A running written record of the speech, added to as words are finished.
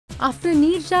After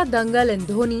Neerja, Dangal and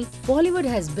Dhoni, Bollywood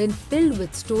has been filled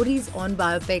with stories on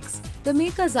biopics. The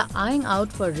makers are eyeing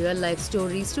out for real-life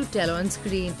stories to tell on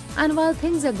screen. And while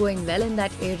things are going well in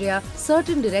that area,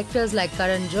 certain directors like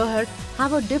Karan Johar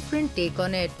have a different take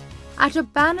on it. At a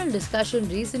panel discussion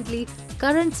recently,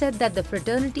 Karan said that the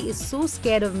fraternity is so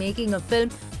scared of making a film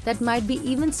that might be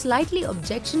even slightly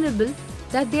objectionable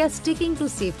that they are sticking to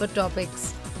safer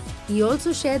topics. He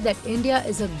also shared that India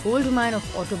is a goldmine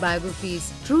of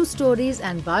autobiographies, true stories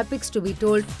and biopics to be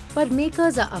told, but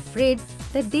makers are afraid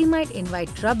that they might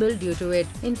invite trouble due to it.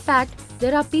 In fact,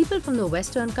 there are people from the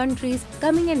Western countries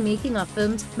coming and making our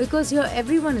films because here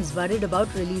everyone is worried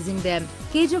about releasing them.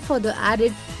 KJ further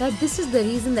added that this is the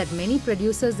reason that many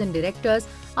producers and directors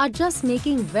are just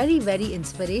making very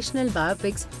inspirational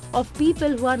biopics of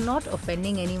people who are not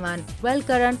offending anyone. Well,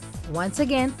 Karan, once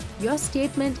again, your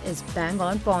statement is bang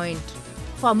on point.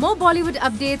 For more Bollywood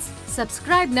updates,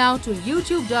 subscribe now to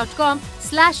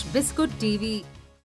youtube.com/biscuittv.